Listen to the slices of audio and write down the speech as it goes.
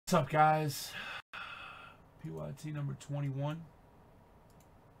What's up, guys? PYT number 21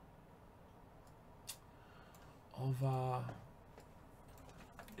 of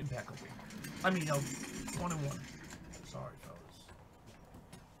Impeccable. I mean, 1 and 1. Sorry, fellas.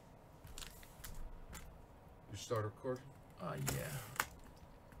 You start recording? Yeah.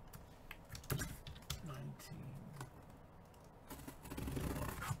 19.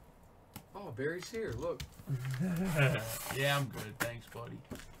 Oh, Barry's here. Look. Yeah, I'm good. Thanks, buddy.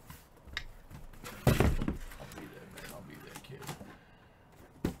 I'll be there, man. I'll be there, kid.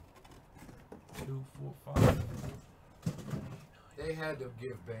 2, 4, 5. They had to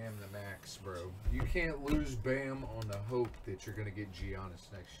give Bam the max, bro. You can't lose Bam on the hope that you're going to get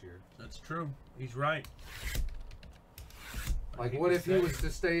Giannis next year. That's true. He's right. Like, what if he was to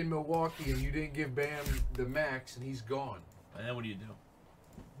stay in Milwaukee and you didn't give Bam the max and he's gone? And then what do you do?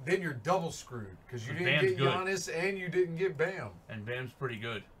 Then you're double screwed because you didn't Bam's get good. Giannis and you didn't get Bam. And Bam's pretty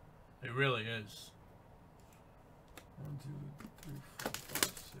good. It really is. 1, 2, 3, 4, 5,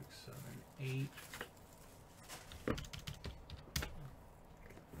 6, 7, 8.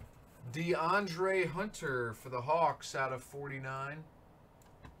 DeAndre Hunter for the Hawks out of 49.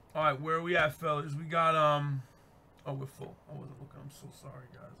 All right, where are we at, fellas? We got oh, we're full. I wasn't looking. I'm so sorry,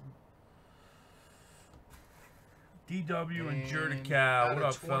 guys. DW and Jerdical. What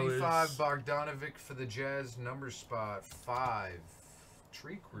up, 25, fellas? Bogdanovic for the Jazz, number spot 5.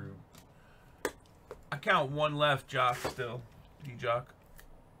 Tree Crew. I count 1 left, Jock, still. D-Jock.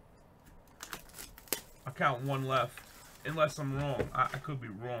 I count 1 left. Unless I'm wrong. I could be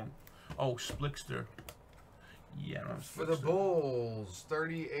wrong. Oh, Splickster. Yeah, no, For the Bulls,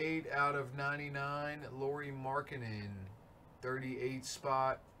 38 out of 99. Lauri Markkanen, 38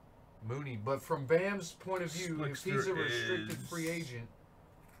 spot. Mooney. But from Bam's point of view, if he's a restricted free agent,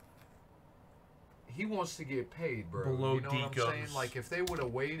 he wants to get paid, bro. Below you know what I'm Deco's. saying? Like, if they would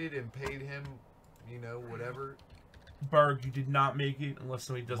have waited and paid him, you know, whatever. Berg, you did not make it unless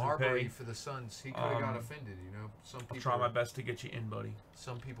somebody doesn't Marbury pay. for the Suns, he could have got offended, you know. Some people I'll try my best to get you in, buddy.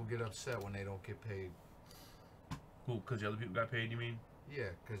 Some people get upset when they don't get paid. Cool, because the other people got paid, you mean? Yeah,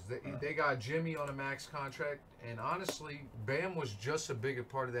 because they got Jimmy on a max contract, and honestly, Bam was just as big a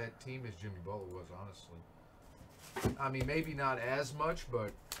part of that team as Jimmy Butler was, honestly. I mean, maybe not as much,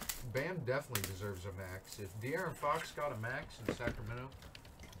 but Bam definitely deserves a max. If De'Aaron Fox got a max in Sacramento,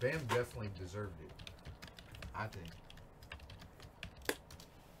 Bam definitely deserved it, I think.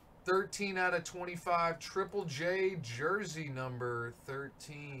 13 out of 25, Triple J jersey number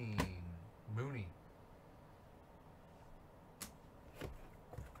 13, Mooney.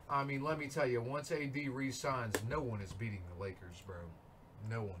 I mean, let me tell you, once AD re-signs, no one is beating the Lakers, bro.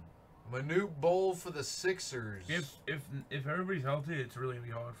 No one. Manute Bol for the Sixers. If everybody's healthy, it's really gonna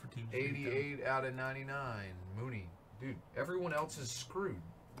be hard for teams. 88 out of 99, Mooney. Dude, everyone else is screwed.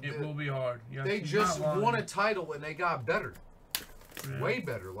 It will be hard. Yeah, they just won a title and they got better. Yeah. Way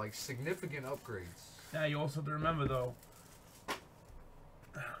better, like significant upgrades. Yeah, you also have to remember though.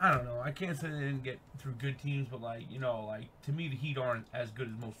 I don't know. I can't say they didn't get through good teams, but like, you know, like to me the Heat aren't as good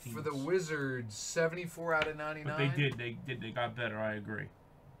as most teams. For the Wizards, 74 out of 99. But they did. They got better. I agree.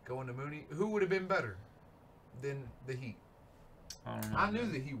 Going to Mooney. Who would have been better than the Heat? I don't know. I knew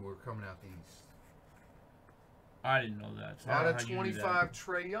the Heat were coming out the East. I didn't know that. So out of 25,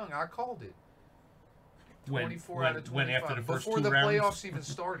 Trae Young. I called it. 24 out of 25. When after the first before two the rounds? playoffs even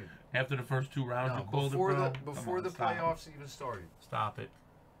started. After the first 2 rounds, no, you called before it, bro? Before the playoffs even started. Stop it.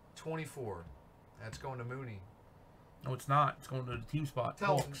 24. That's going to Mooney. No, it's not. It's going to the team spot.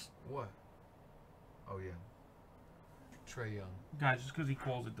 Tell Hawks. him what? Oh, yeah. Trae Young. Guys, just because he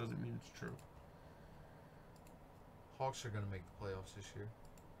calls it doesn't mean it's true. Hawks are going to make the playoffs this year.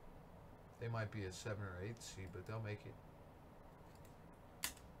 They might be a 7 or 8 seed, but they'll make it.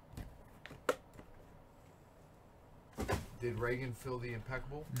 Did Reagan fill the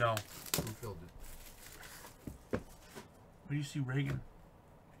impeccable? No. Who filled it? Where do you see Reagan?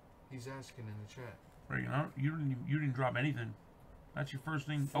 He's asking in the chat. Reagan, you didn't drop anything. That's your first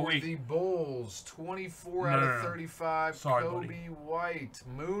thing. For the Bulls, 24 out of 35. Sorry, Kobe buddy. White,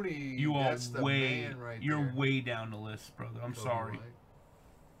 Mooney. You are that's the way. man right you're there. way down the list, brother. I'm Kobe sorry. White.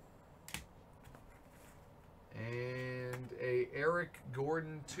 And a Eric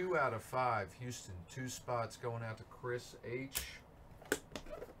Gordon, 2 out of 5. Houston, 2 spots going out to Chris H. Oh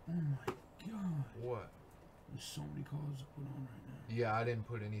my God. What? There's so many calls to put on right now. Yeah, I didn't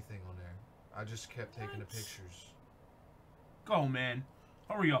put anything on there. I just kept taking the pictures. Go, man.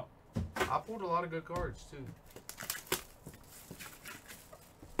 Hurry up. I pulled a lot of good cards, too.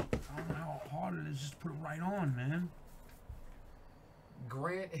 I don't know how hard it is just to put it right on, man.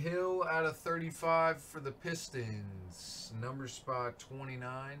 Grant Hill out of 35 for the Pistons. Number spot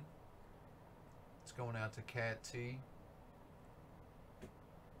 29. It's going out to Cat T.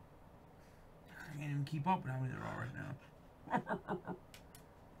 I can't even keep up with how many there are right now.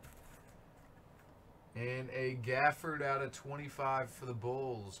 And a Gafford out of 25 for the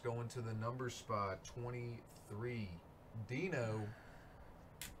Bulls. Going to the number spot 23. Dino.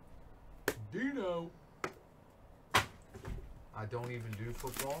 I don't even do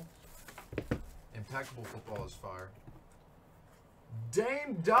football. Impeccable football is fire.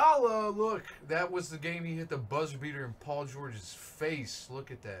 Dame Dalla, look, that was the game he hit the buzzer beater in Paul George's face.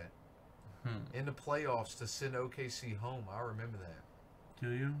 Look at that. In the playoffs to send OKC home. I remember that.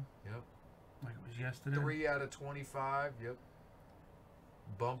 Do you? Yep. Like it was yesterday? 3 out of 25. Yep.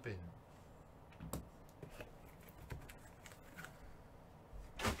 Bumping.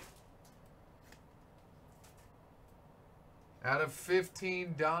 Out of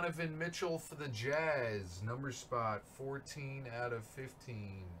 15, Donovan Mitchell for the Jazz. Number spot 14 out of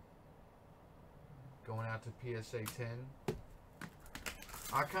 15. Going out to PSA 10.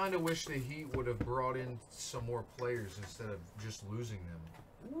 I kind of wish the Heat would have brought in some more players instead of just losing them.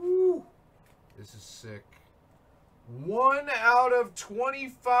 Woo! This is sick. 1 out of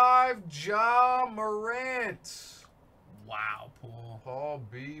 25, Ja Morant. Wow, Paul. Paul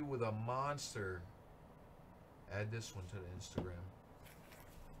B with a monster. Add this one to the Instagram.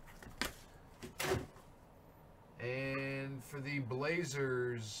 And for the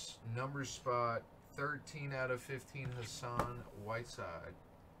Blazers, number spot 13 out of 15, Hassan Whiteside.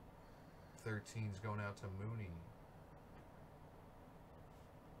 13's going out to Mooney.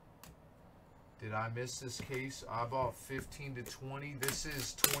 Did I miss this case? I bought 15 to 20. This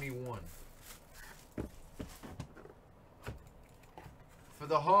is 21. For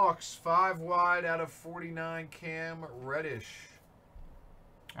the Hawks, 5 wide out of 49, Cam Reddish.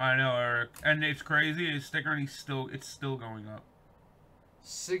 I know, Eric. And it's crazy. His sticker, and it's still going up.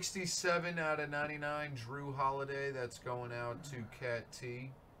 67 out of 99, Drew Holiday. That's going out to Cat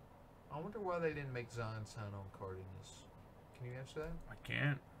T. I wonder why they didn't make Zion sign on card in this. Can you answer that? I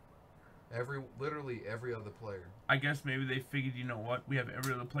can't. Literally every other player. I guess maybe they figured, you know what, we have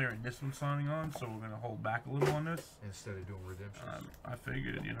every other player in this one signing on, so we're going to hold back a little on this. Instead of doing redemptions. I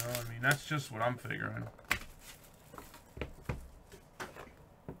figured, you know, I mean, that's just what I'm figuring.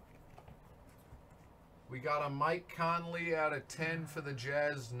 We got a Mike Conley out of 10 for the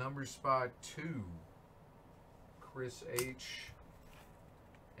Jazz, number spot 2. Chris H.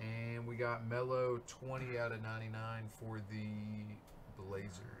 And we got Melo 20 out of 99 for the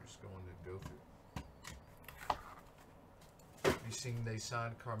Blazers going to go through. You seen they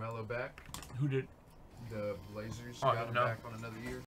signed Carmelo back? Who did? The Blazers Oh, got him no. back on another year.